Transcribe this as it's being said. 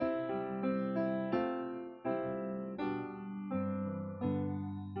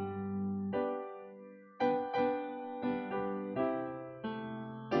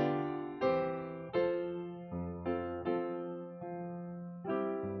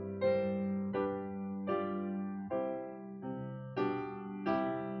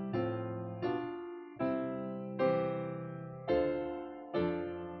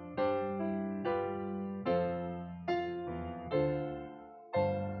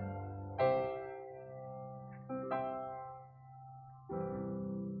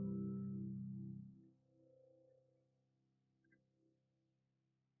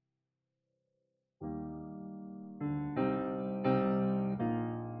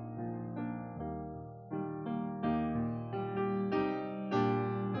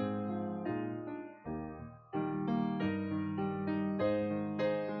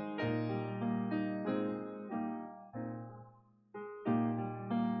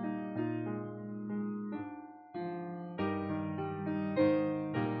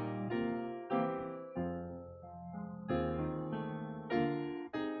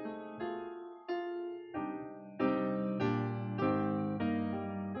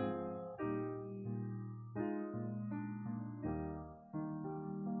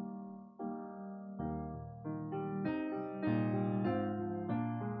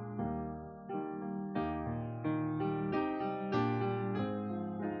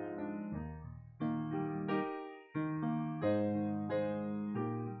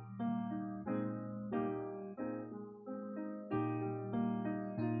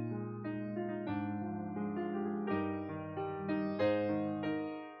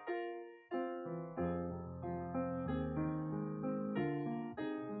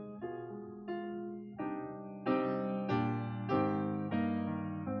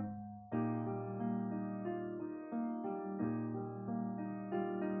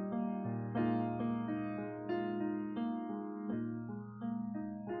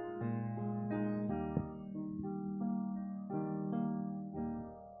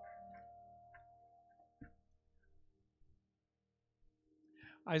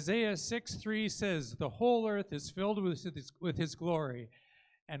Isaiah 6:3 says, "The whole earth is filled with his glory."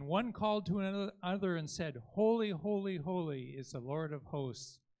 And one called to another and said, "Holy, holy, holy is the Lord of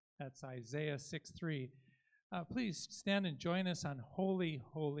hosts." That's Isaiah 6:3. Please stand and join us on Holy,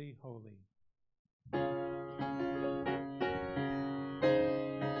 Holy, Holy.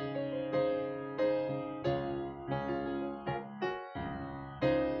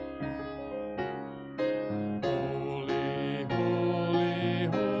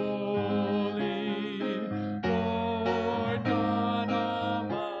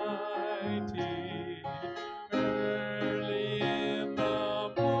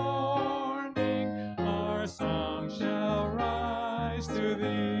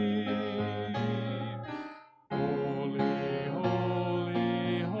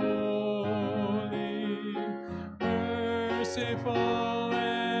 Merciful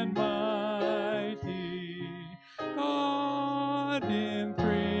and mighty, God in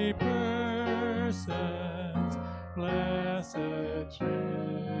three persons, blessed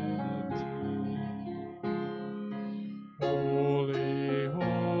Trinity. Holy,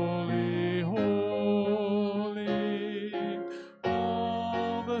 holy, holy,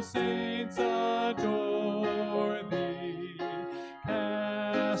 all the saints adore thee,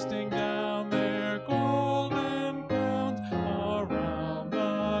 casting down their golden crowns around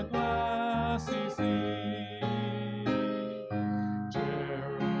the glassy sea.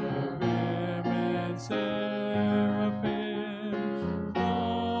 Cherubim and seraphim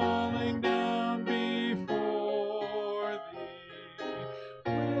falling down before thee,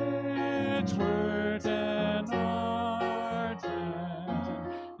 which word and art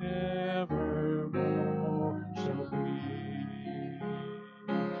and evermore shall be.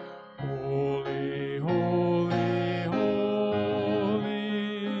 Holy, holy, holy,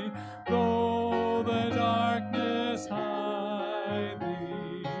 though the darkness hide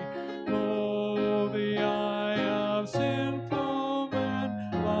thee, though the eye of sinful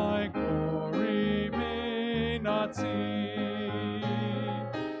man thy glory may not see,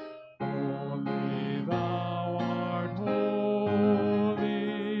 only thou art holy,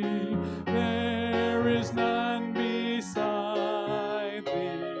 there is none beside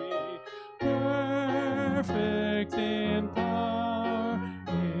thee, perfect in power,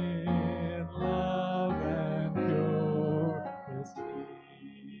 in love and purity.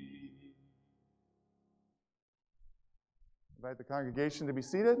 Invite the congregation to be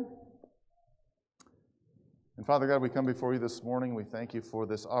seated. And Father God, we come before you this morning. We thank you for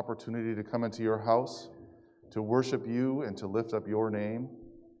this opportunity to come into your house, to worship you and to lift up your name.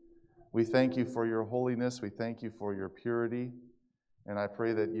 We thank you for your holiness. We thank you for your purity. And I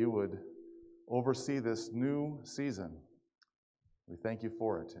pray that you would oversee this new season. We thank you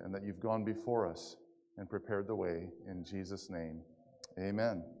for it and that you've gone before us and prepared the way. In Jesus' name,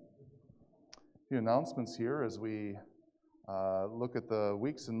 amen. A few announcements here as we look at the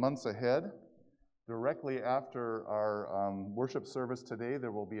weeks and months ahead. Directly after our worship service today,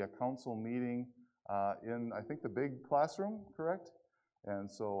 there will be a council meeting in, I think, the big classroom, correct?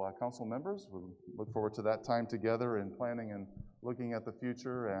 And so council members, we look forward to that time together and planning and looking at the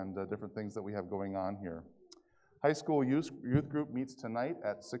future and different things that we have going on here. High school youth group meets tonight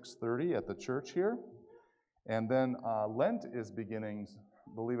at 6:30 at the church here. And then Lent is beginning,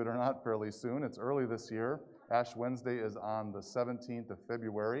 believe it or not, fairly soon. It's early this year. Ash Wednesday is on the 17th of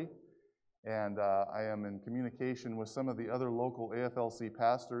February. And I am in communication with some of the other local AFLC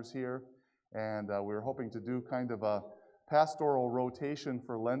pastors here. And we're hoping to do kind of a pastoral rotation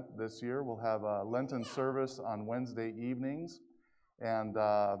for Lent this year. We'll have a Lenten service on Wednesday evenings. And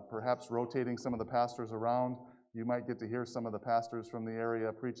perhaps rotating some of the pastors around. You might get to hear some of the pastors from the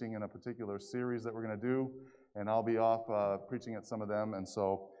area preaching in a particular series that we're going to do. And I'll be off preaching at some of them. And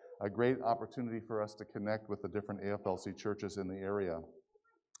so a great opportunity for us to connect with the different AFLC churches in the area.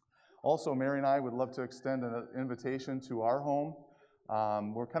 Also, Mary and I would love to extend an invitation to our home.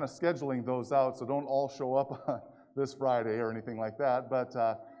 We're kind of scheduling those out, so don't all show up this Friday or anything like that. But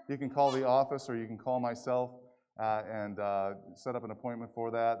you can call the office or you can call myself and set up an appointment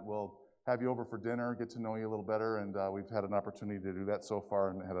for that. We'll have you over for dinner, get to know you a little better, and we've had an opportunity to do that so far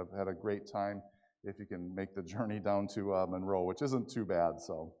and had a great time if you can make the journey down to Monroe, which isn't too bad.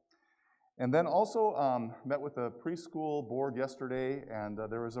 So. And then also met with the preschool board yesterday, and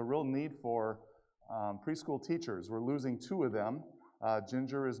there was a real need for preschool teachers. We're losing 2 of them.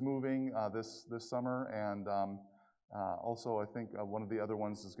 Ginger is moving this summer, and also I think one of the other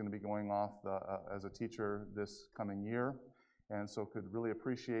ones is going to be going off as a teacher this coming year. And so could really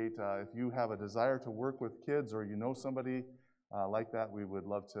appreciate if you have a desire to work with kids or you know somebody like that, we would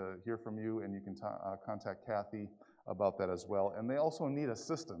love to hear from you, and you can contact Kathy about that as well. And they also need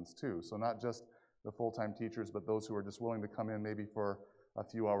assistance too. So not just the full-time teachers, but those who are just willing to come in maybe for a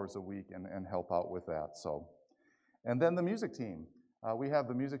few hours a week and help out with that. So, and then the music team. We have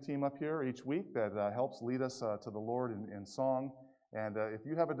the music team up here each week that helps lead us to the Lord in song. And if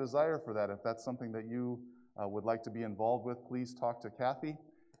you have a desire for that, if that's something that you would like to be involved with, please talk to Kathy,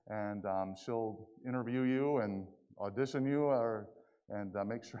 and she'll interview you and audition you, and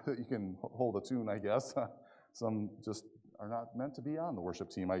make sure that you can hold a tune, I guess. Some just are not meant to be on the worship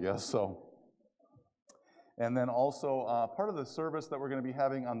team, I guess. So, and then also part of the service that we're going to be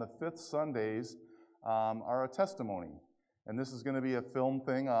having on the 5th Sundays are a testimony. And this is going to be a film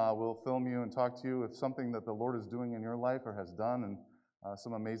thing. We'll film you and talk to you if something that the Lord is doing in your life or has done, and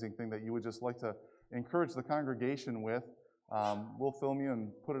some amazing thing that you would just like to encourage the congregation with. We'll film you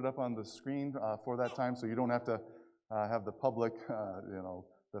and put it up on the screen for that time, so you don't have to have the public,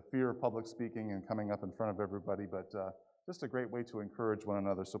 the fear of public speaking and coming up in front of everybody, but just a great way to encourage one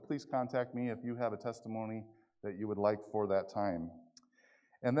another. So please contact me if you have a testimony that you would like for that time.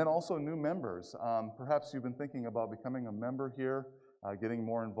 And then also new members. Perhaps you've been thinking about becoming a member here, getting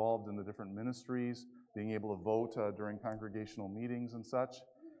more involved in the different ministries, being able to vote during congregational meetings and such.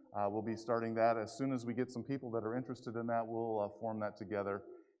 We'll be starting that as soon as we get some people that are interested in that. We'll form that together,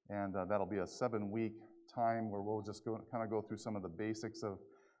 and that'll be a 7-week time where we'll just kind of go through some of the basics of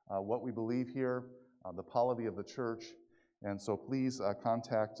what we believe here, the polity of the church. And so please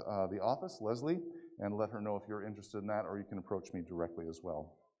contact the office, Leslie, and let her know if you're interested in that, or you can approach me directly as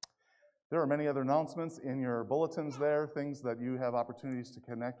well. There are many other announcements in your bulletins there, things that you have opportunities to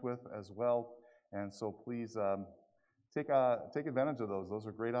connect with as well. And so please take advantage of those. Those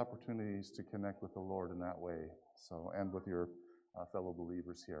are great opportunities to connect with the Lord in that way. So, and with your fellow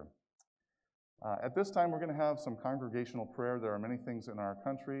believers here. At this time, we're going to have some congregational prayer. There are many things in our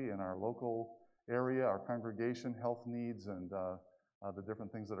country, in our local area, our congregation, health needs, and the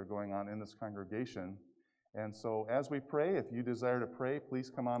different things that are going on in this congregation. And so as we pray, if you desire to pray, please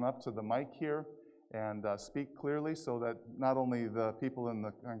come on up to the mic here and speak clearly so that not only the people in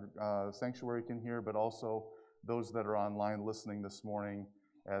the sanctuary can hear, but also those that are online listening this morning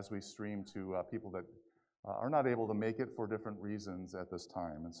as we stream to people that are not able to make it for different reasons at this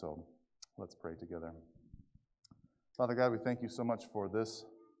time. And so let's pray together. Father God, we thank you so much for this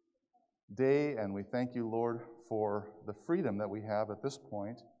day, and we thank you, Lord, for the freedom that we have at this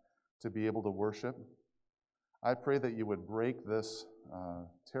point to be able to worship. I pray that you would break this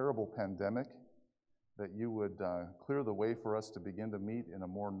terrible pandemic, that you would clear the way for us to begin to meet in a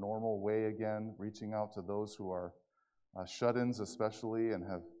more normal way again, reaching out to those who are shut-ins especially and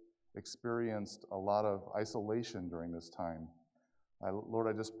have experienced a lot of isolation during this time. Lord,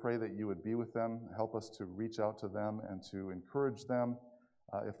 I just pray that you would be with them, help us to reach out to them and to encourage them.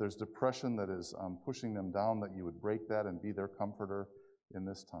 If there's depression that is pushing them down, that you would break that and be their comforter in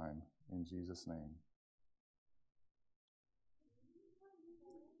this time. In Jesus' name.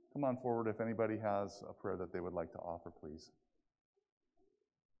 Come on forward if anybody has a prayer that they would like to offer, please.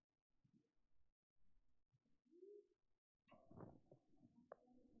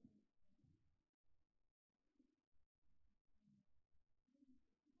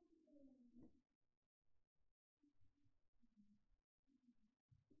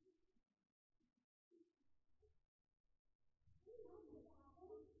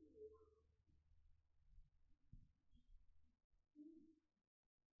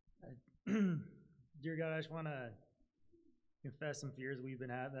 Dear God, I just want to confess some fears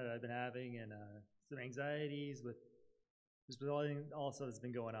that I've been having, and some anxieties with all stuff that's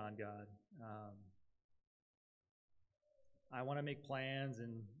been going on, God. I want to make plans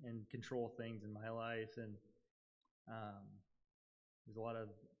and control things in my life, and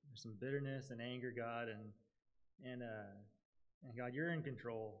there's some bitterness and anger, God, and God, you're in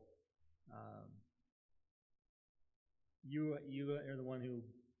control. You are the one who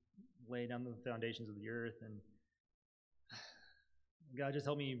laid down the foundations of the earth, and God, just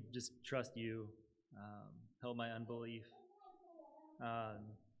help me just trust you. Help my unbelief. God,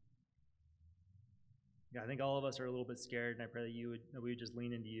 I think all of us are a little bit scared, and I pray that we would just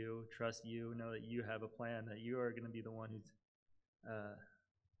lean into you, trust you, know that you have a plan, that you are going to be the one who's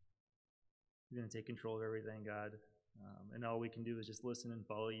going to take control of everything, God. And all we can do is just listen and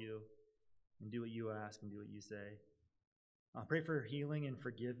follow you, and do what you ask and do what you say. Pray for healing and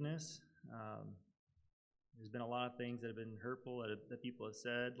forgiveness. There's been a lot of things that have been hurtful that people have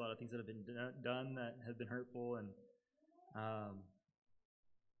said, a lot of things that have been done that have been hurtful, and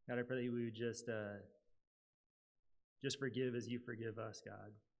God, I pray that we would just forgive as you forgive us,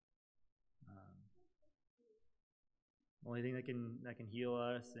 God. The only thing that can heal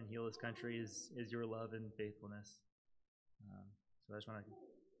us and heal this country is your love and faithfulness. So I just want to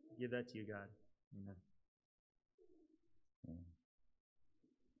give that to you, God. Amen.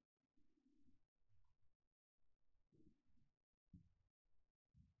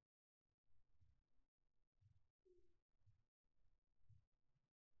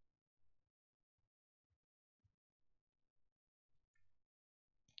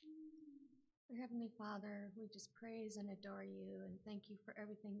 Our Heavenly Father, we just praise and adore you and thank you for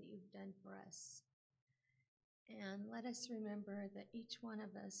everything that you've done for us. And let us remember that each one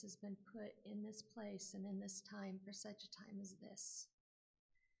of us has been put in this place and in this time for such a time as this.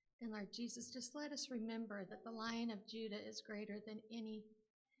 And Lord Jesus, just let us remember that the Lion of Judah is greater than any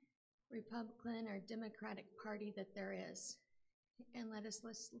Republican or Democratic party that there is. And let us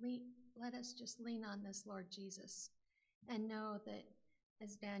just lean on this, Lord Jesus, and know that,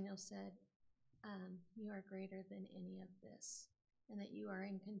 as Daniel said, you are greater than any of this, and that you are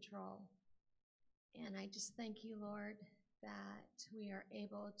in control. And I just thank you, Lord, that we are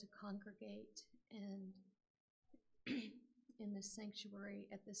able to congregate and in the sanctuary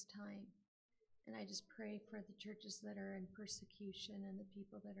at this time. And I just pray for the churches that are in persecution and the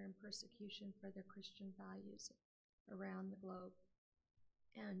people that are in persecution for their Christian values around the globe.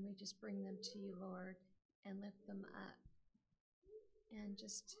 And we just bring them to you, Lord, and lift them up. And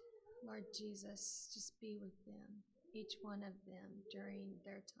just, Lord Jesus, just be with them, each one of them during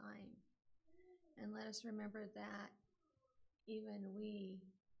their time. And let us remember that even we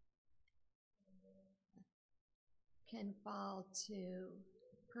can fall to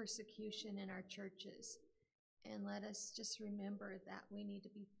persecution in our churches. And let us just remember that we need to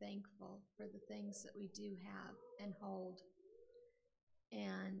be thankful for the things that we do have and hold.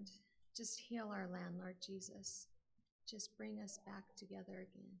 And just heal our land, Lord Jesus. Just bring us back together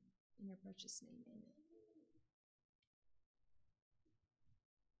again. In your precious name, amen.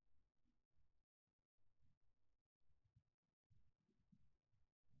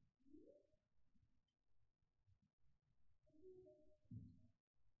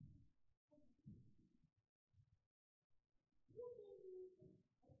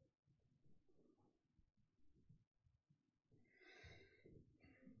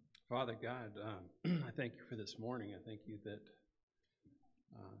 Father God, I thank you for this morning. I thank you that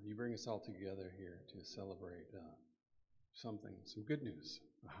you bring us all together here to celebrate some good news,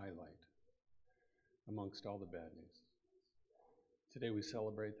 a highlight amongst all the bad news. Today we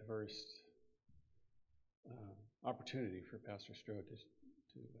celebrate the first opportunity for Pastor Strode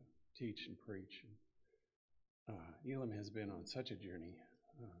to teach and preach. Elam has been on such a journey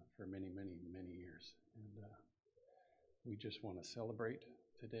for many, many, many years, and we just want to celebrate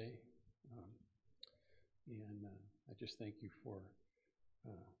today. And I just thank you for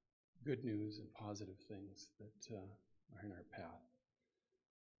good news and positive things that are in our path.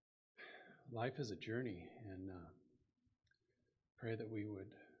 Life is a journey, and pray that we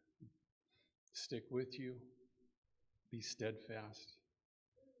would stick with you, be steadfast,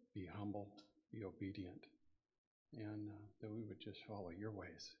 be humble, be obedient, and that we would just follow your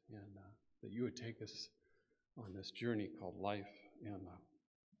ways, and that you would take us on this journey called life, and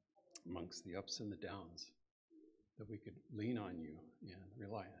amongst the ups and the downs, that we could lean on you and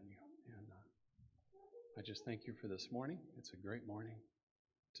rely on you. And I just thank you for this morning. It's a great morning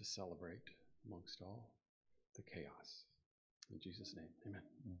to celebrate amongst all the chaos. In Jesus' name, amen.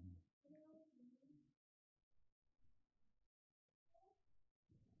 Mm-hmm.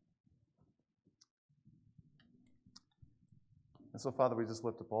 And so, Father, we just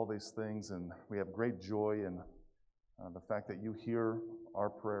lift up all these things, and we have great joy in the fact that you hear our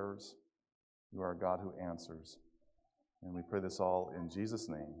prayers. You are a God who answers. And we pray this all in Jesus'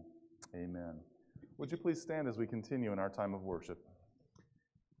 name. Amen. Would you please stand as we continue in our time of worship?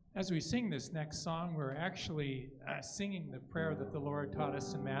 As we sing this next song, we're actually singing the prayer that the Lord taught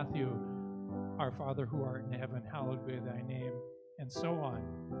us in Matthew, Our Father who art in heaven, hallowed be thy name, and so on.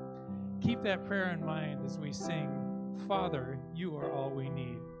 Keep that prayer in mind as we sing, Father, you are all we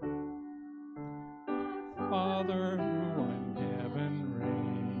need. Father who in heaven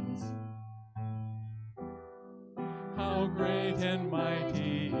reigns, how great and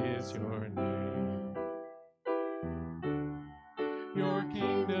mighty is your name. Your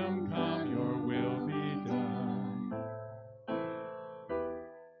kingdom come, your will be done.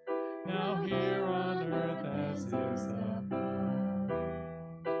 Now here on earth as is above.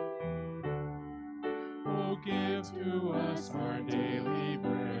 Oh, give to us our daily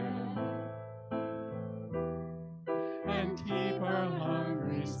bread, and keep our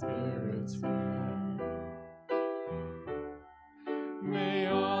hungry spirits fed. May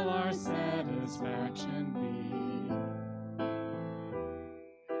all our satisfaction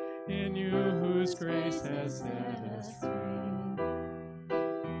be in you, whose grace grace has set us free.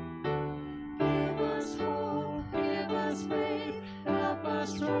 Give us hope, give us faith, help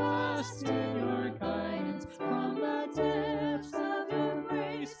us trust in your guidance. From the depths of your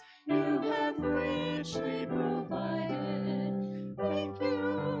grace, you have richly provided. Thank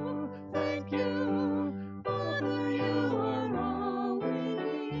you, Father, you are all we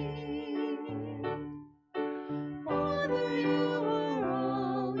need. Father, you are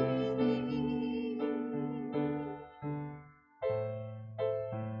all we need.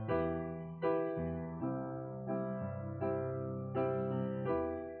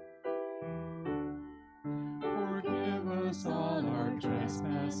 Forgive us all our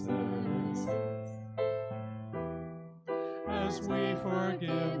trespasses, as we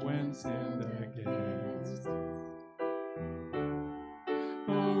forgive when sinned against.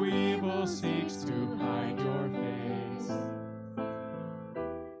 Though evil seeks to hide your face,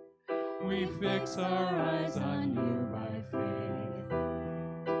 we fix our eyes on you by faith.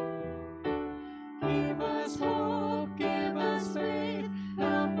 Give us hope, give us faith,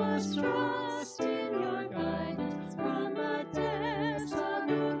 help us trust in your guidance. From the depths of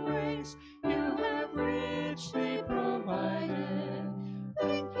your grace, you have richly provided.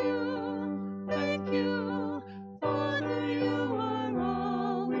 Thank you, Father, you are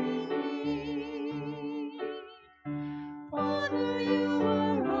all we need. Father, you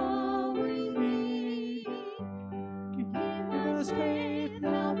are all we need. Give us faith,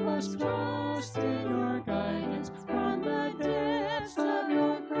 help us trust in your guidance. From the depths of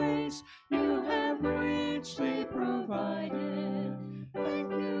your grace, you have richly provided.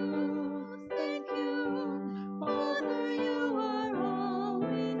 Thank you, Father, you are all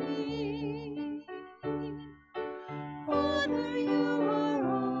we need. Father, you are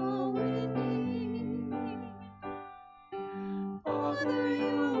all we need. Father,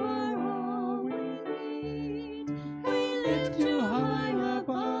 you are all we need. We lift you high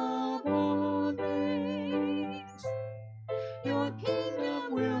above all names. Your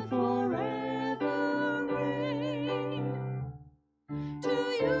kingdom will forever reign. To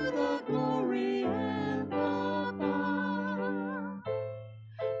you the glory and the power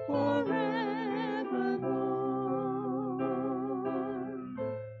forevermore.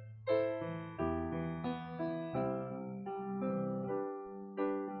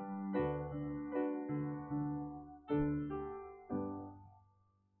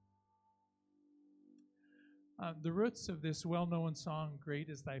 The roots of this well-known song, Great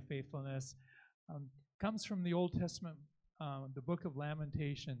is Thy Faithfulness, comes from the Old Testament, the book of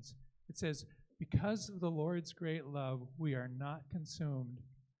Lamentations. It says, because of the Lord's great love, we are not consumed,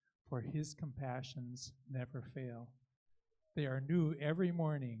 for his compassions never fail. They are new every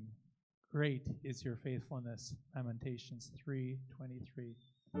morning. Great is your faithfulness. Lamentations 3:23.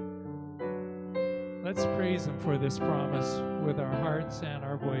 Let's praise him for this promise with our hearts and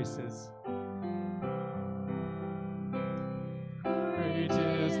our voices. Great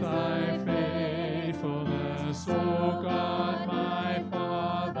is thy faithfulness, O God, my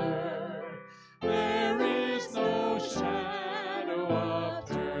Father. There is no shadow of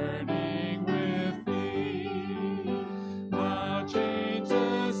turning with thee. Thou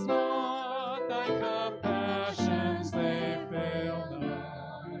changest not, thy compassions, they fail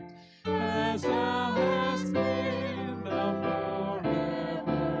not. As thou hast been, thou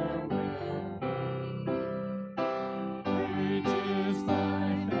forever wilt be. Great is thy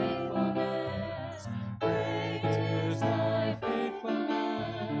faithfulness, great is thy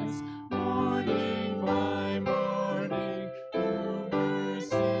faithfulness. Morning by morning, new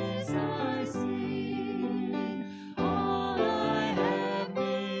mercies I see. All I have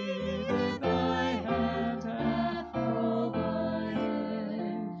needed, thy hand hath provided.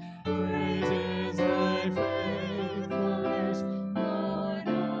 Great is thy faithfulness, Lord,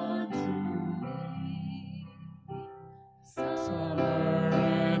 unto me. Summer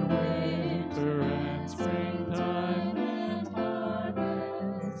and winter and springtime and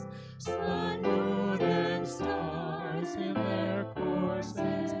harvest, sun, moon, and stars in their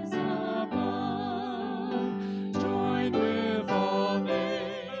courses above, join with all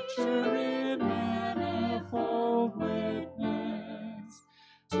nature in manifold witness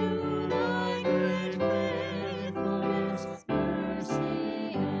to thy great faithfulness,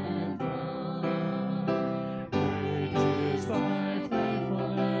 mercy, and love. Great is thy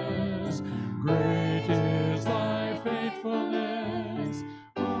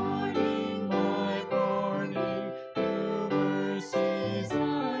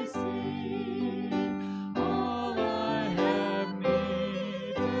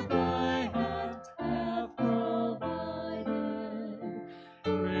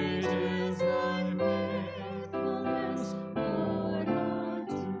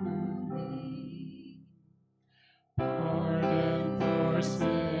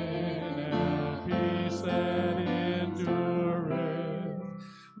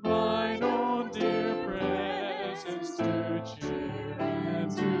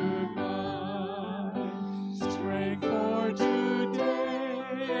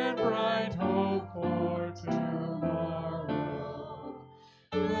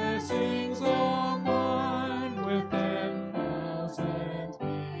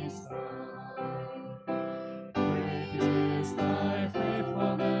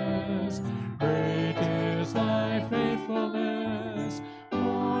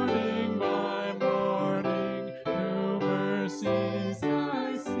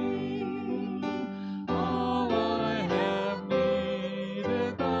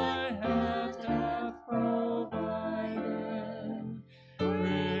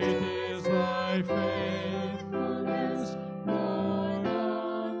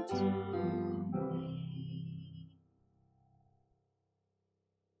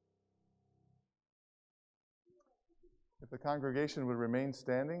The congregation would remain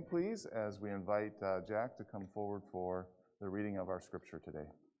standing, please, as we invite Jack to come forward for the reading of our scripture today.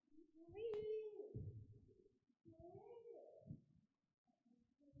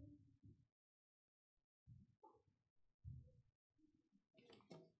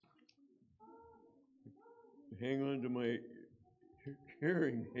 Hang on to my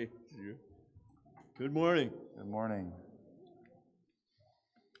hearing aids here. Good morning. Good morning.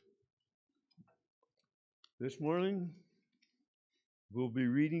 This morning, we'll be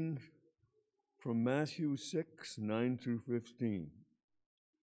reading from Matthew 6, 9 through 15.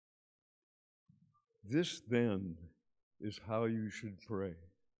 This then is how you should pray.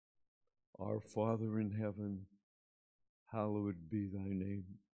 Our Father in heaven, hallowed be thy name.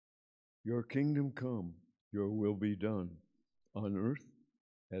 Your kingdom come, your will be done, on earth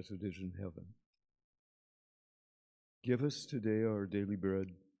as it is in heaven. Give us today our daily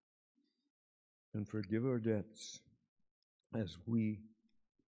bread, and forgive our debts, as we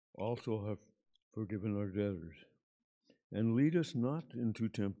also have forgiven our debtors. And lead us not into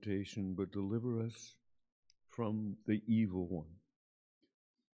temptation, but deliver us from the evil one.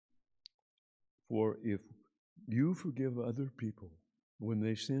 For if you forgive other people when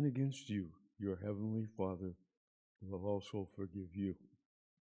they sin against you, your heavenly Father will also forgive you.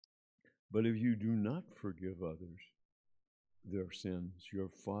 But if you do not forgive others their sins, your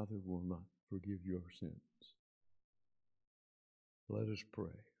Father will not forgive your sins. Let us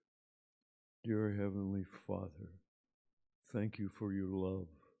pray. Dear Heavenly Father, thank you for your love.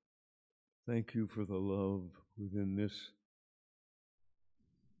 Thank you for the love within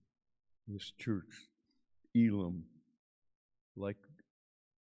this church, Elam, like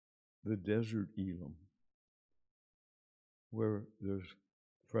the desert Elam, where there's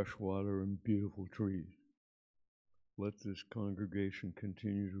fresh water and beautiful trees. Let this congregation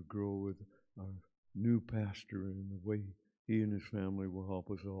continue to grow with our new pastor in the way he and his family will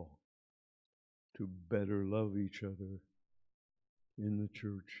help us all to better love each other in the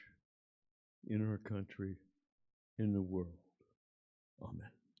church, in our country, in the world. Amen.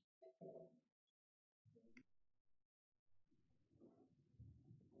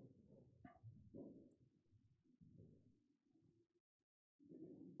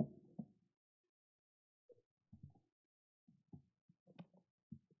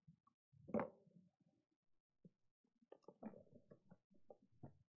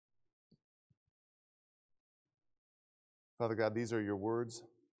 Father God, these are your words.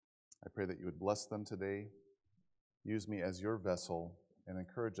 I pray that you would bless them today. Use me as your vessel and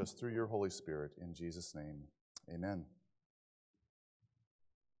encourage us through your Holy Spirit. In Jesus' name, amen.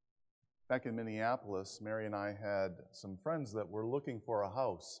 Back in Minneapolis, Mary and I had some friends that were looking for a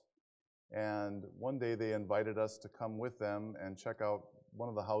house. And one day they invited us to come with them and check out one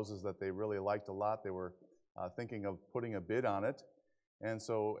of the houses that they really liked a lot. They were thinking of putting a bid on it. And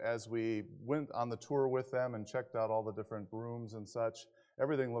so as we went on the tour with them and checked out all the different rooms and such,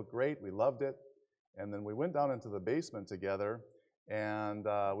 everything looked great. We loved it. And then we went down into the basement together, and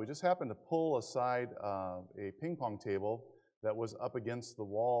we just happened to pull aside a ping pong table that was up against the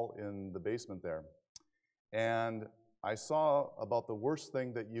wall in the basement there. And I saw about the worst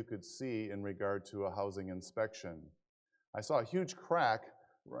thing that you could see in regard to a housing inspection. I saw a huge crack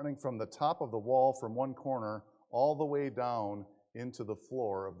running from the top of the wall from one corner all the way down into the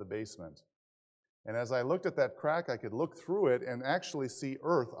floor of the basement. And as I looked at that crack, I could look through it and actually see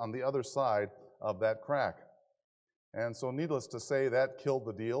earth on the other side of that crack. And so needless to say, that killed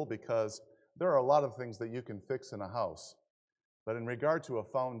the deal, because there are a lot of things that you can fix in a house. But in regard to a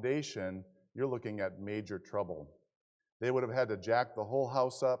foundation, you're looking at major trouble. They would have had to jack the whole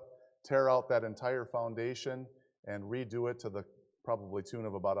house up, tear out that entire foundation, and redo it to the probably tune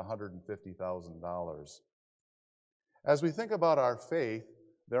of about $150,000. As we think about our faith,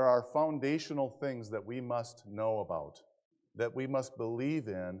 there are foundational things that we must know about, that we must believe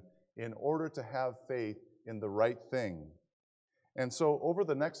in order to have faith in the right thing. And so over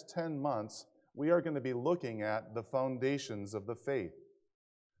the next 10 months, we are going to be looking at the foundations of the faith.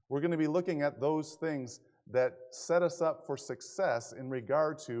 We're going to be looking at those things that set us up for success in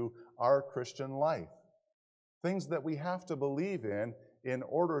regard to our Christian life. Things that we have to believe in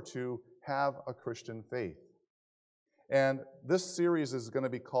order to have a Christian faith. And this series is going to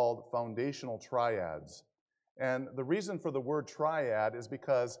be called Foundational Triads. And the reason for the word triad is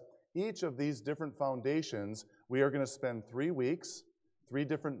because each of these different foundations, we are going to spend 3 weeks, 3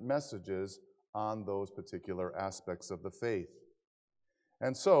 different messages on those particular aspects of the faith.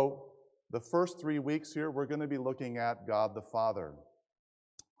 And so, the first 3 weeks here, we're going to be looking at God the Father.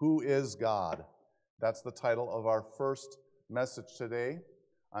 Who is God? That's the title of our first message today.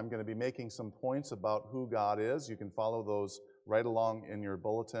 I'm going to be making some points about who God is. You can follow those right along in your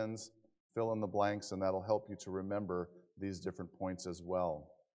bulletins, fill in the blanks, and that'll help you to remember these different points as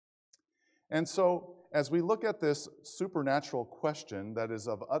well. And so, as we look at this supernatural question that is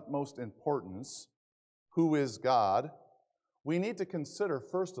of utmost importance, who is God, we need to consider,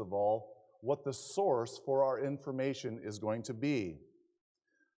 first of all, what the source for our information is going to be.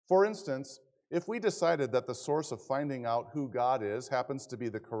 For instance, if we decided that the source of finding out who God is happens to be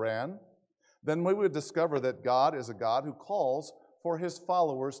the Quran, then we would discover that God is a God who calls for his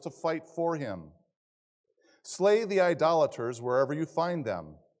followers to fight for him. Slay the idolaters wherever you find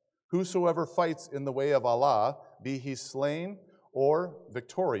them. Whosoever fights in the way of Allah, be he slain or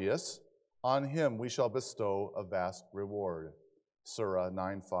victorious, on him we shall bestow a vast reward. Surah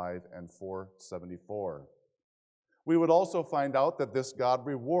 9:5 and 4:74. We would also find out that this God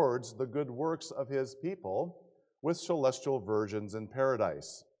rewards the good works of his people with celestial virgins in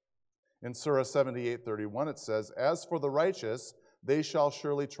paradise. In Surah 78:31 it says, "As for the righteous, they shall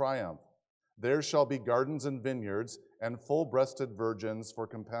surely triumph. There shall be gardens and vineyards and full-breasted virgins for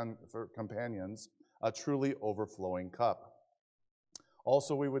companions, a truly overflowing cup."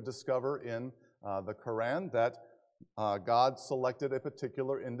 Also, we would discover in the Quran that God selected a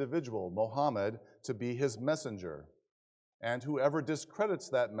particular individual, Muhammad, to be his messenger. And whoever discredits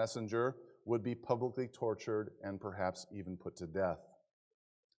that messenger would be publicly tortured and perhaps even put to death.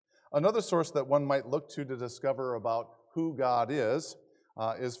 Another source that one might look to discover about who God is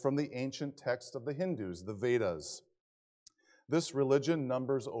from the ancient text of the Hindus, the Vedas. This religion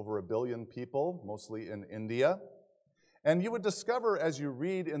numbers over 1 billion people, mostly in India. And you would discover as you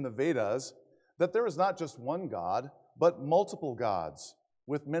read in the Vedas that there is not just one God, but multiple gods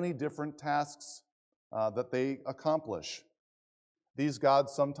with many different tasks that they accomplish. These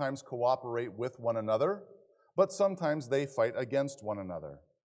gods sometimes cooperate with one another, but sometimes they fight against one another.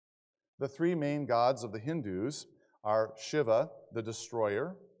 The three main gods of the Hindus are Shiva, the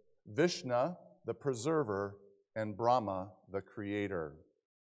destroyer, Vishnu, the preserver, and Brahma, the creator.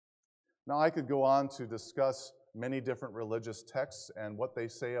 Now, I could go on to discuss many different religious texts and what they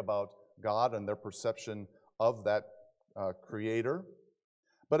say about God and their perception of that creator.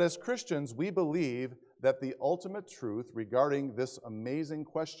 But as Christians, we believe that the ultimate truth regarding this amazing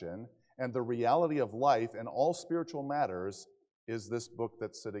question and the reality of life and all spiritual matters is this book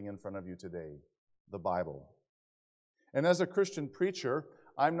that's sitting in front of you today, the Bible. And as a Christian preacher,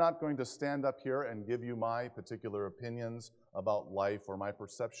 I'm not going to stand up here and give you my particular opinions about life or my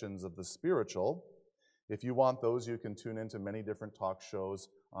perceptions of the spiritual. If you want those, you can tune into many different talk shows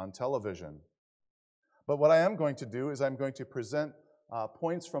on television. But what I am going to do is I'm going to present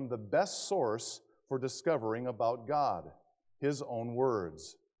points from the best source for discovering about God, His own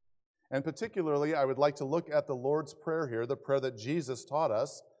words. And particularly, I would like to look at the Lord's Prayer here, the prayer that Jesus taught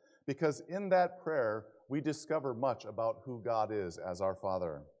us, because in that prayer, we discover much about who God is as our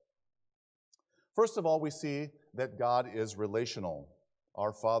Father. First of all, we see that God is relational,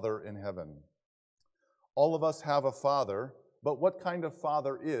 our Father in heaven. All of us have a father, but what kind of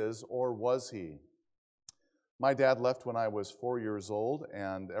father is or was he? My dad left when I was 4 years old,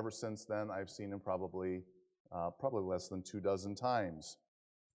 and ever since then, I've seen him probably less than 24 times.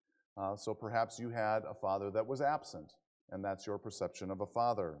 So perhaps you had a father that was absent, and that's your perception of a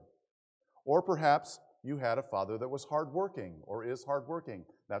father. Or perhaps you had a father that was hardworking or is hardworking.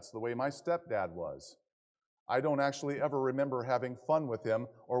 That's the way my stepdad was. I don't actually ever remember having fun with him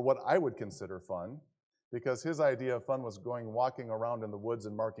or what I would consider fun, because his idea of fun was walking around in the woods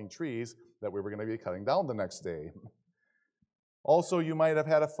and marking trees that we were going to be cutting down the next day. Also, you might have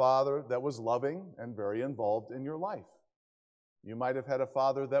had a father that was loving and very involved in your life. You might have had a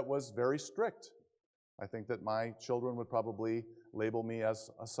father that was very strict. I think that my children would probably label me as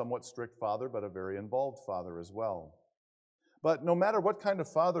a somewhat strict father, but a very involved father as well. But no matter what kind of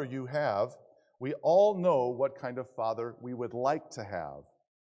father you have, we all know what kind of father we would like to have,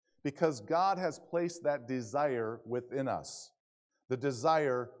 because God has placed that desire within us, the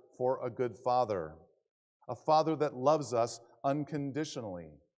desire for a good father, a father that loves us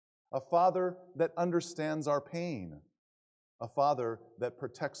unconditionally, a father that understands our pain, a father that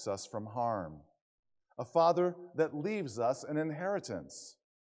protects us from harm, a father that leaves us an inheritance.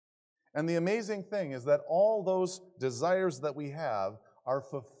 And the amazing thing is that all those desires that we have are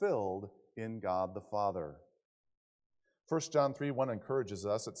fulfilled in God the Father. 1 John 3:1 encourages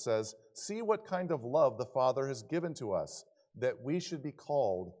us. It says, "See what kind of love the Father has given to us, that we should be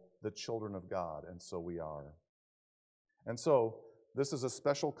called the children of God," and so we are. And so, this is a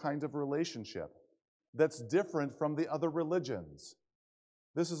special kind of relationship that's different from the other religions.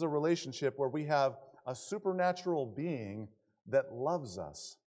 This is a relationship where we have a supernatural being that loves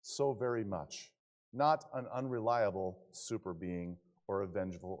us so very much, not an unreliable super being or a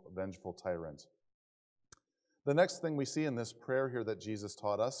vengeful tyrant. The next thing we see in this prayer here that Jesus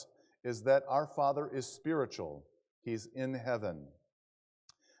taught us is that our Father is spiritual. He's in heaven.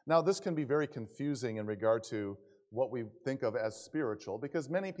 Now, this can be very confusing in regard to what we think of as spiritual, because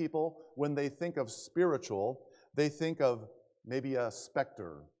many people, when they think of spiritual, they think of maybe a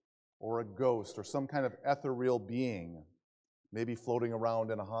specter or a ghost or some kind of ethereal being, maybe floating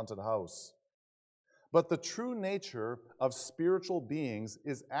around in a haunted house. But the true nature of spiritual beings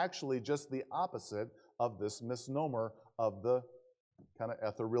is actually just the opposite of this misnomer of the kind of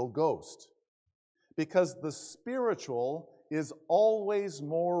ethereal ghost. Because the spiritual is always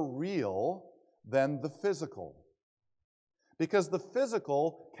more real than the physical. Because the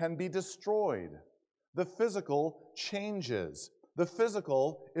physical can be destroyed. The physical changes. The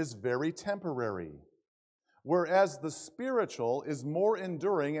physical is very temporary. Whereas the spiritual is more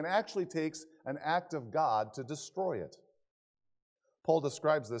enduring and actually takes an act of God to destroy it. Paul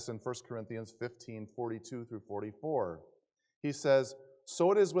describes this in 1 Corinthians 15:42 through 44. He says,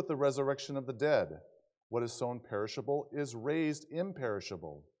 "So it is with the resurrection of the dead. What is sown perishable is raised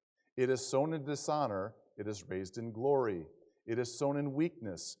imperishable. It is sown in dishonor, it is raised in glory. It is sown in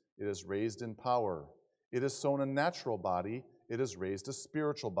weakness, it is raised in power. It is sown a natural body, it is raised a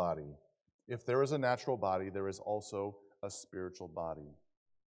spiritual body. If there is a natural body, there is also a spiritual body."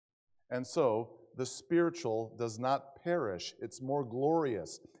 And so, the spiritual does not perish. It's more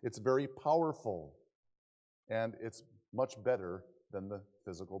glorious. It's very powerful. And it's much better than the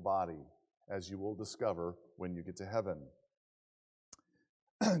physical body, as you will discover when you get to heaven.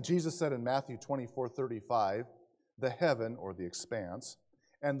 Jesus said in Matthew 24:35, "The heaven," or the expanse,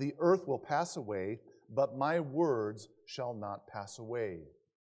 "and the earth will pass away, but my words shall not pass away."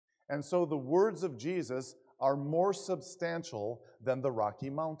 And so the words of Jesus are more substantial than the Rocky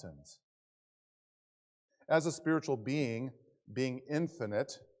Mountains. As a spiritual being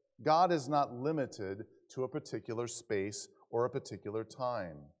infinite, God is not limited to a particular space or a particular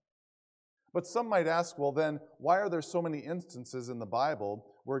time. But some might ask, well then, why are there so many instances in the Bible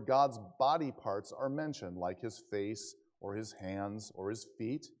where God's body parts are mentioned, like his face or his hands or his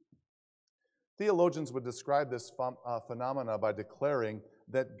feet? Theologians would describe this phenomena by declaring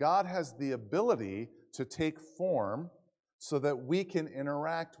that God has the ability to take form so that we can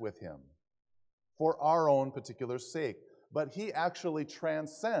interact with him for our own particular sake. But he actually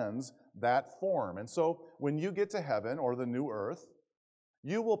transcends that form. And so when you get to heaven or the new earth,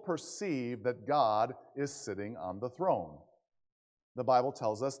 you will perceive that God is sitting on the throne. The Bible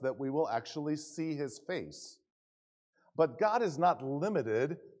tells us that we will actually see his face. But God is not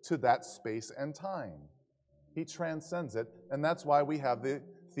limited to that space and time. He transcends it, and that's why we have the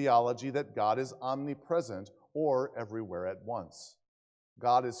theology that God is omnipresent or everywhere at once.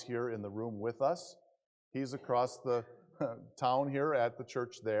 God is here in the room with us. He's across the town here at the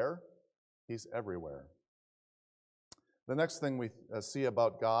church there. He's everywhere. The next thing we see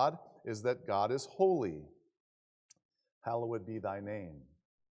about God is that God is holy. Hallowed be thy name.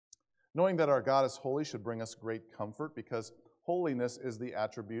 Knowing that our God is holy should bring us great comfort because holiness is the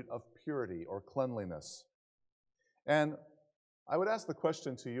attribute of purity or cleanliness. And I would ask the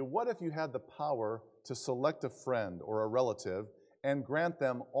question to you, what if you had the power to select a friend or a relative and grant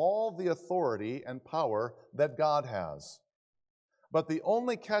them all the authority and power that God has? But the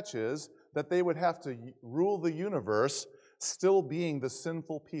only catch is that they would have to rule the universe still being the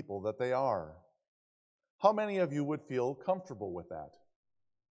sinful people that they are. How many of you would feel comfortable with that?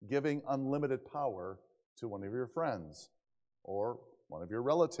 Giving unlimited power to one of your friends or one of your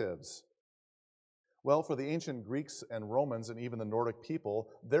relatives? Well, for the ancient Greeks and Romans and even the Nordic people,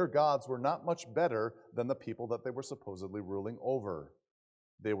 their gods were not much better than the people that they were supposedly ruling over.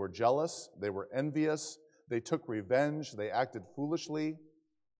 They were jealous, they were envious, they took revenge, they acted foolishly.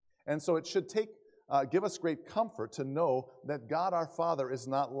 And so it should give us great comfort to know that God our Father is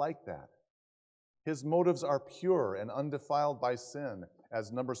not like that. His motives are pure and undefiled by sin,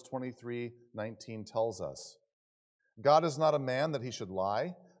 as Numbers 23:19 tells us. God is not a man that he should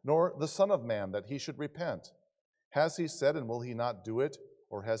lie, nor the Son of Man that he should repent. Has he said, and will he not do it?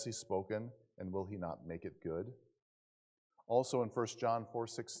 Or has he spoken, and will he not make it good? Also in 1 John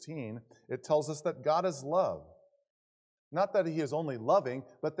 4:16, it tells us that God is love. Not that he is only loving,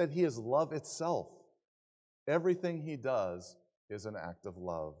 but that he is love itself. Everything he does is an act of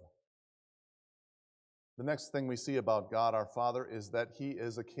love. The next thing we see about God our Father is that he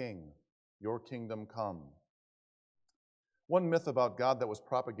is a king. Your kingdom come. One myth about God that was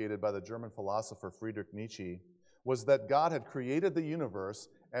propagated by the German philosopher Friedrich Nietzsche was that God had created the universe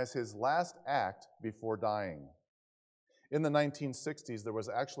as his last act before dying. In the 1960s, there was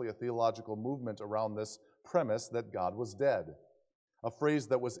actually a theological movement around this premise that God was dead, a phrase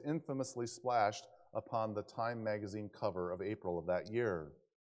that was infamously splashed upon the Time magazine cover of April of that year.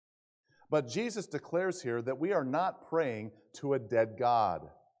 But Jesus declares here that we are not praying to a dead God.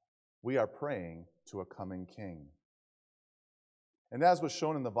 We are praying to a coming king. And as was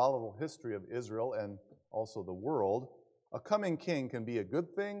shown in the volatile history of Israel and also the world, a coming king can be a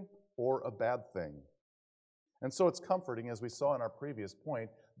good thing or a bad thing. And so it's comforting, as we saw in our previous point,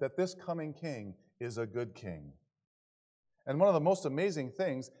 that this coming king is a good king. And one of the most amazing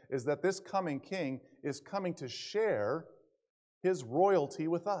things is that this coming king is coming to share his royalty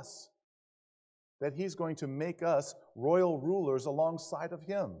with us. That he's going to make us royal rulers alongside of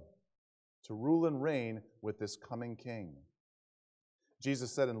him, to rule and reign with this coming king.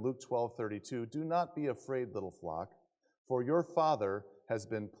 Jesus said in Luke 12:32, "Do not be afraid, little flock, for your Father has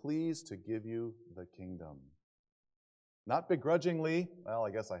been pleased to give you the kingdom." Not begrudgingly, well,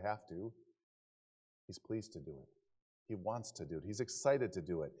 I guess I have to. He's pleased to do it. He wants to do it. He's excited to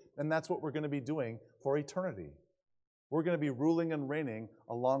do it. And that's what we're going to be doing for eternity. We're going to be ruling and reigning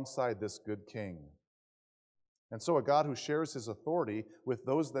alongside this good king. And so a God who shares his authority with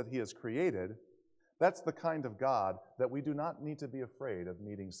those that he has created, that's the kind of God that we do not need to be afraid of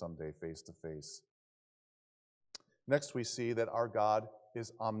meeting someday face to face. Next, we see that our God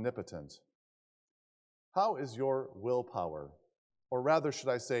is omnipotent. How is your willpower? Or rather, should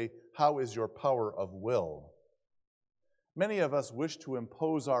I say, how is your power of will? Many of us wish to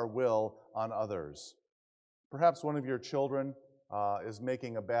impose our will on others. Perhaps one of your children is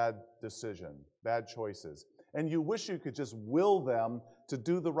making a bad decision, bad choices, and you wish you could just will them to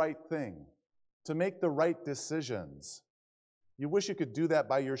do the right thing, to make the right decisions. You wish you could do that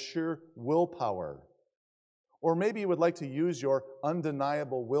by your sheer willpower. Or maybe you would like to use your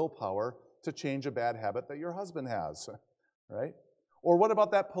undeniable willpower to change a bad habit that your husband has, right? Or what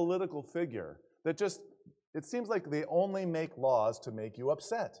about that political figure that just, it seems like they only make laws to make you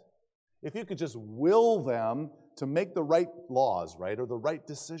upset. If you could just will them to make the right laws, right, or the right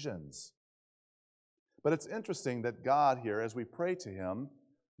decisions. But it's interesting that God here, as we pray to him,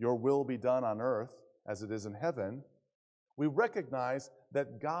 your will be done on earth as it is in heaven, we recognize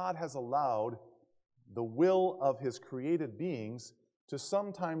that God has allowed the will of his created beings to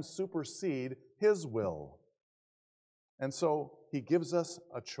sometimes supersede his will. And so he gives us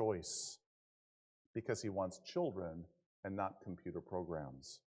a choice because he wants children and not computer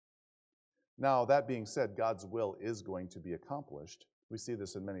programs. Now, that being said, God's will is going to be accomplished. We see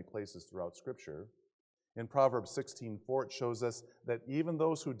this in many places throughout Scripture. In Proverbs 16:4, it shows us that even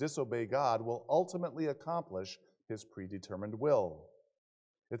those who disobey God will ultimately accomplish his predetermined will.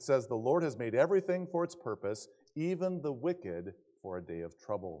 It says, "The Lord has made everything for its purpose, even the wicked for a day of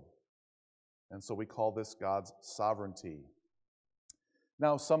trouble." And so we call this God's sovereignty.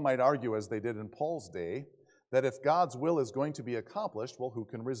 Now, some might argue, as they did in Paul's day, that if God's will is going to be accomplished, well, who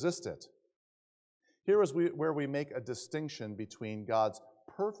can resist it? Here is where we make a distinction between God's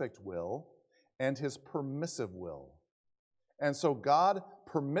perfect will and his permissive will. And so God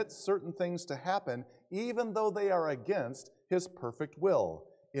permits certain things to happen even though they are against his perfect will,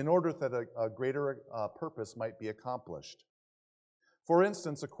 in order that a greater purpose might be accomplished. For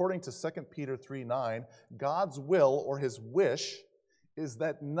instance, according to 2 Peter 3:9, God's will or his wish is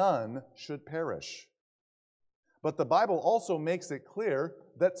that none should perish. But the Bible also makes it clear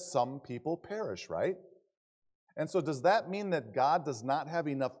that some people perish, right? And so does that mean that God does not have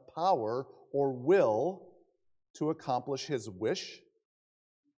enough power or will to accomplish his wish?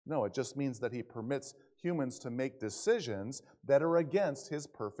 No, it just means that he permits humans to make decisions that are against his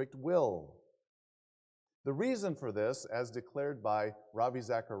perfect will. The reason for this, as declared by Ravi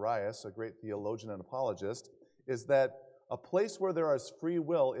Zacharias, a great theologian and apologist, is that a place where there is free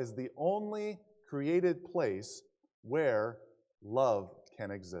will is the only created place where love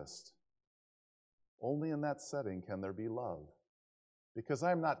can exist. Only in that setting can there be love. Because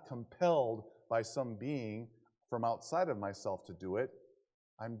I'm not compelled by some being from outside of myself to do it.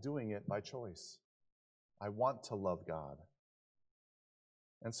 I'm doing it by choice. I want to love God.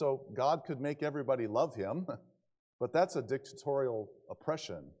 And so God could make everybody love him, but that's a dictatorial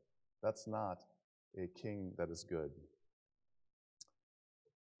oppression. That's not a king that is good.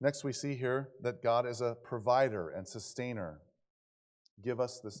 Next, we see here that God is a provider and sustainer. Give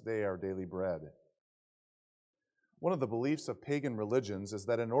us this day our daily bread. One of the beliefs of pagan religions is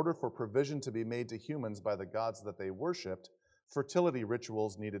that in order for provision to be made to humans by the gods that they worshipped, fertility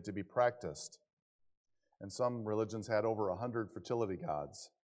rituals needed to be practiced. And some religions had over 100 fertility gods.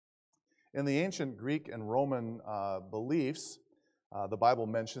 In the ancient Greek and Roman beliefs, the Bible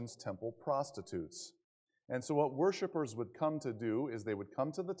mentions temple prostitutes. And so what worshipers would come to do is they would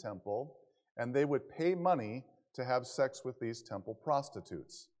come to the temple and they would pay money to have sex with these temple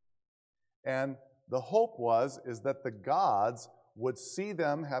prostitutes. And the hope is that the gods would see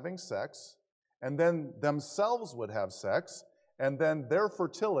them having sex, and then themselves would have sex, and then their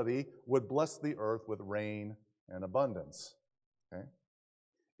fertility would bless the earth with rain and abundance. Okay?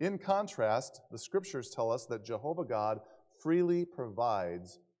 In contrast, the scriptures tell us that Jehovah God freely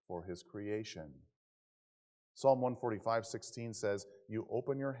provides for his creation. Psalm 145:16 says, "You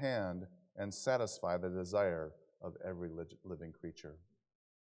open your hand and satisfy the desire of every living creature."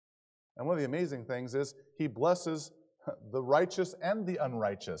 And one of the amazing things is he blesses the righteous and the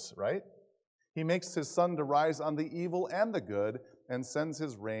unrighteous, right? He makes his sun to rise on the evil and the good and sends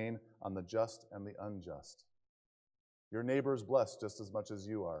his rain on the just and the unjust. Your neighbor is blessed just as much as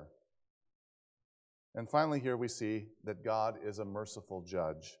you are. And finally, here we see that God is a merciful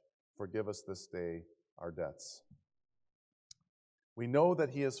judge. Forgive us this day our debts. We know that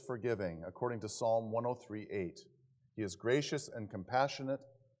he is forgiving, according to Psalm 103:8. He is gracious and compassionate,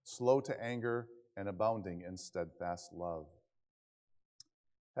 slow to anger, and abounding in steadfast love.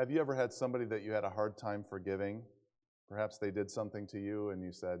 Have you ever had somebody that you had a hard time forgiving? Perhaps they did something to you and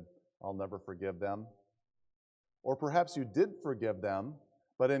you said, "I'll never forgive them." Or perhaps you did forgive them,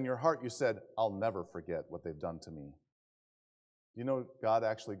 but in your heart you said, "I'll never forget what they've done to me." You know, God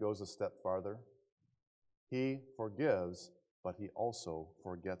actually goes a step farther. He forgives, but he also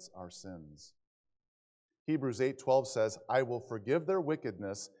forgets our sins. Hebrews 8:12 says, "I will forgive their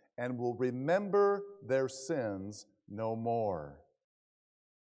wickedness and will remember their sins no more."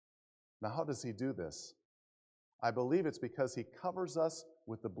 Now, how does he do this? I believe it's because he covers us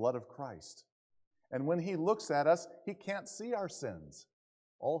with the blood of Christ. And when he looks at us, he can't see our sins.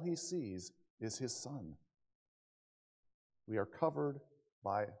 All he sees is his Son. We are covered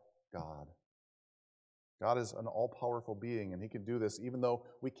by God. God is an all-powerful being, and he can do this even though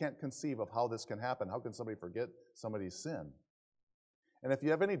we can't conceive of how this can happen. How can somebody forget somebody's sin? And if you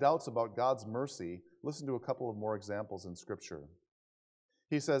have any doubts about God's mercy, listen to a couple of more examples in Scripture.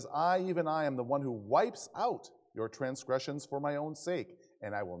 He says, even I, am the one who wipes out your transgressions for my own sake,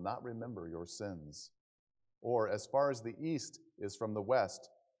 and I will not remember your sins. Or, as far as the east is from the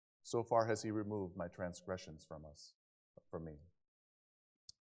west, so far has he removed my transgressions from me.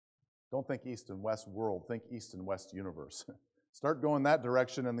 Don't think east and west world, think east and west universe. Start going that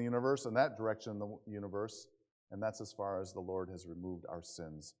direction in the universe and that direction in the universe, and that's as far as the Lord has removed our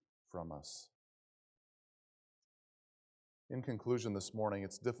sins from us. In conclusion this morning,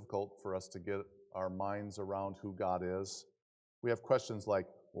 it's difficult for us to get our minds around who God is. We have questions like,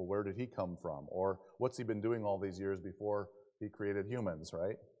 well, where did he come from? Or what's he been doing all these years before he created humans,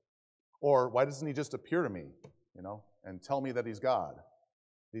 right? Or why doesn't he just appear to me, and tell me that he's God?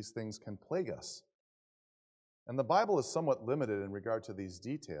 These things can plague us. And the Bible is somewhat limited in regard to these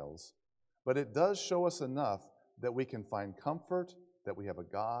details, but it does show us enough that we can find comfort that we have a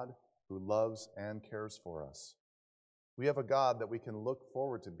God who loves and cares for us. We have a God that we can look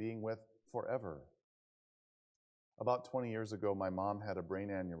forward to being with forever. About 20 years ago, my mom had a brain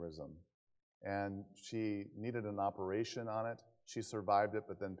aneurysm, and she needed an operation on it. She survived it,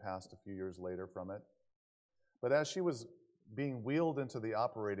 but then passed a few years later from it. But as she was being wheeled into the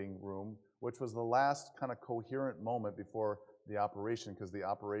operating room, which was the last kind of coherent moment before the operation, because the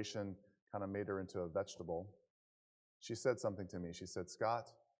operation kind of made her into a vegetable, she said something to me. She said,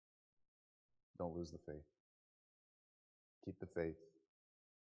 "Scott, don't lose the faith. Keep the faith."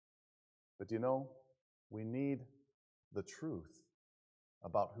 But we need the truth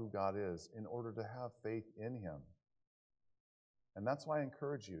about who God is in order to have faith in him. And that's why I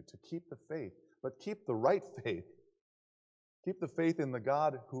encourage you to keep the faith, but keep the right faith. Keep the faith in the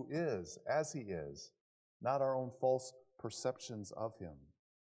God who is, as he is, not our own false perceptions of him.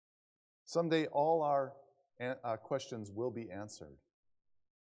 Someday all our questions will be answered.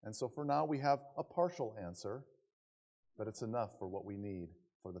 And so for now we have a partial answer, but it's enough for what we need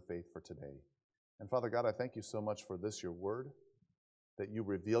for the faith for today. And Father God, I thank you so much for this, your word, that you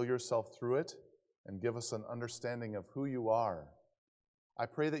reveal yourself through it and give us an understanding of who you are. I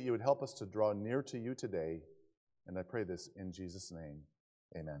pray that you would help us to draw near to you today, and I pray this in Jesus' name.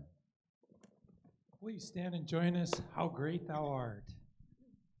 Amen. Please stand and join us, How Great Thou Art.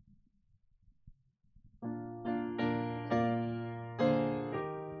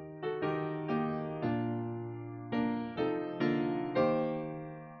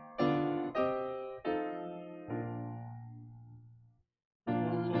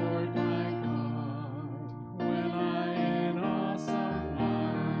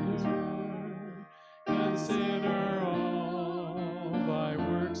 Consider all thy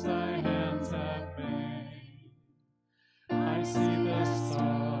works thy hands have made.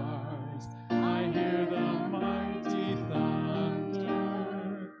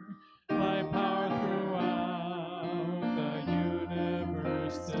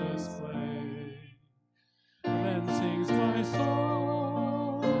 glorious display. Then sings my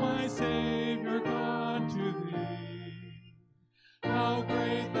soul, my Savior God, to thee. How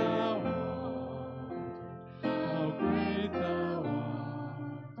great thou art, how great thou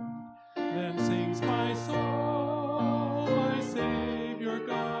art. Then sings my soul, my Savior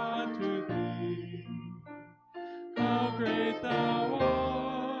God, to thee. How great thou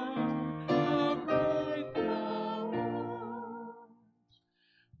art, how great thou art.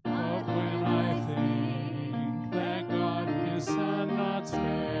 But when I think that God his Son not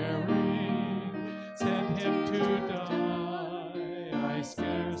sparing sent him to die, I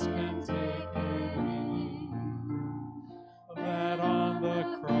scarce can take it in. That on the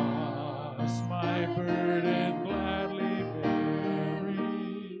cross my burden gladly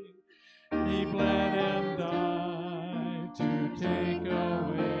bearing, he bled and died to take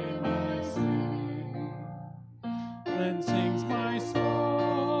away my sin. Then sings my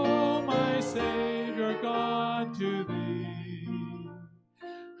soul, my Savior God, to thee.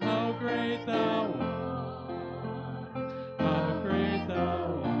 How great thou art, how great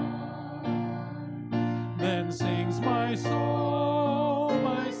thou art. Then sings my soul,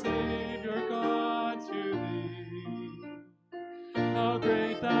 my Savior God, to thee. How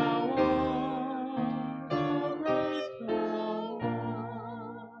great thou art, how great thou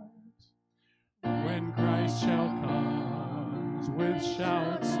art. When Christ shall come with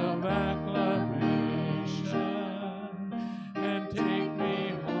shouts of acclamation and take me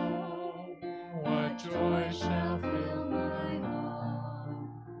home, what joy shall fill my heart.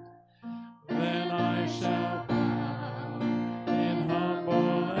 Then I shall bow in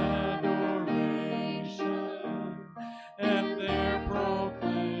humble adoration and there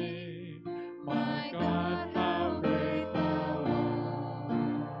proclaim, my God, how great thou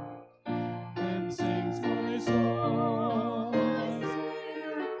art. Then sings my soul, my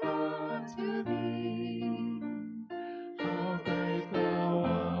Savior God, to thee. How great thou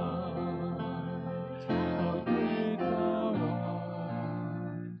art, how great thou art.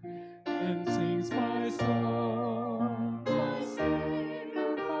 Then sings my soul, my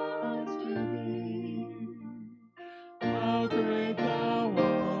Savior God, to thee. How great thou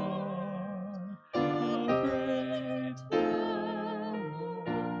art, how great thou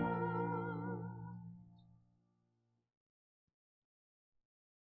art.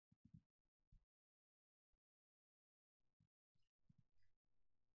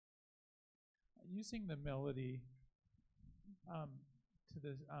 Using the melody to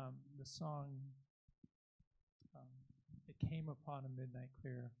the song, It Came Upon a Midnight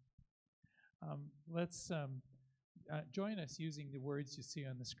Clear. Let's join us using the words you see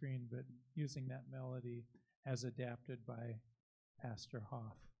on the screen, but using that melody as adapted by Pastor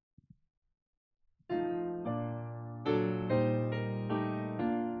Hoff.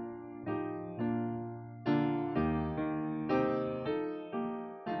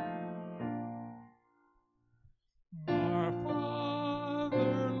 Our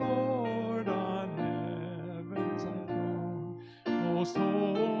Father, Lord, on heaven's throne, most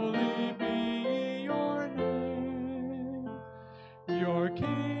holy be your name. Your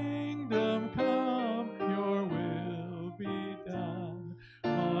kingdom come, your will be done,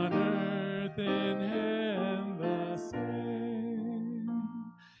 on earth in heaven the same.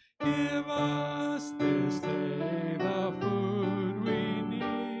 Give us this day the food we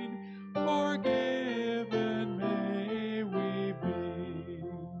need, forgiven may we be.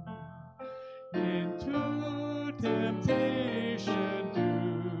 Into temptation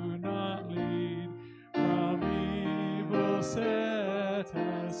do not lead, from evil set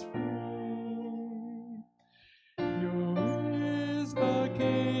us free. Yours is the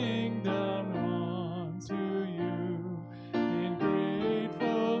kingdom unto you, in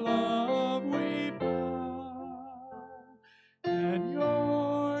grateful love we bow, and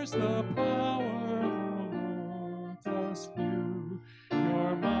yours the power, O Lord, us view,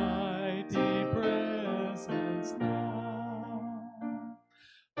 your mighty presence now.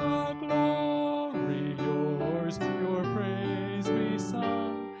 The glory yours, your praise be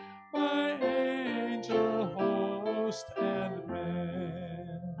sung by angel, host, and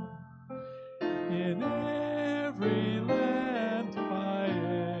men. In every land, by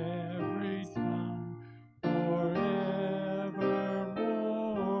every tongue, forevermore.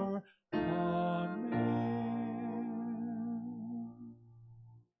 Amen.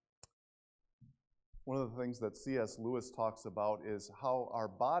 One of the things that C.S. Lewis talks about is how our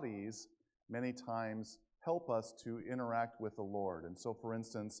bodies many times help us to interact with the Lord. And so, for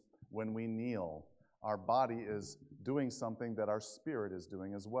instance, when we kneel, our body is doing something that our spirit is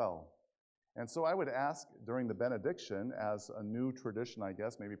doing as well. And so I would ask during the benediction, as a new tradition, I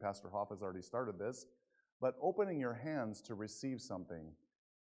guess, maybe Pastor Hoff has already started this, but opening your hands to receive something.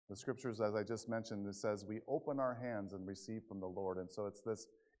 The scriptures, as I just mentioned, it says we open our hands and receive from the Lord. And so it's this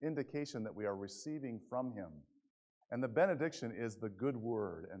indication that we are receiving from Him. And the benediction is the good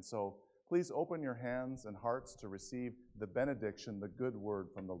word. And so please open your hands and hearts to receive the benediction, the good word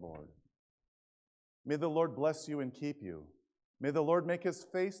from the Lord. May the Lord bless you and keep you. May the Lord make His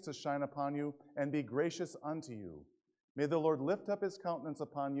face to shine upon you and be gracious unto you. May the Lord lift up His countenance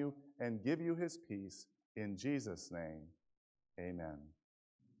upon you and give you His peace. In Jesus' name, amen.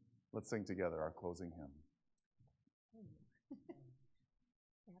 Let's sing together our closing hymn.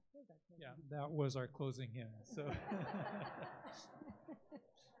 Yeah, that was our closing hymn. So.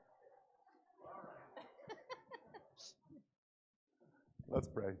 Let's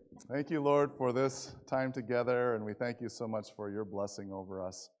pray. Thank you, Lord, for this time together, and we thank you so much for your blessing over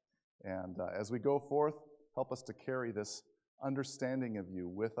us. And as we go forth, help us to carry this understanding of you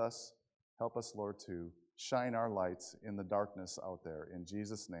with us. Help us, Lord, to shine our lights in the darkness out there. In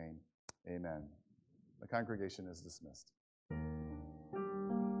Jesus' name, amen. The congregation is dismissed.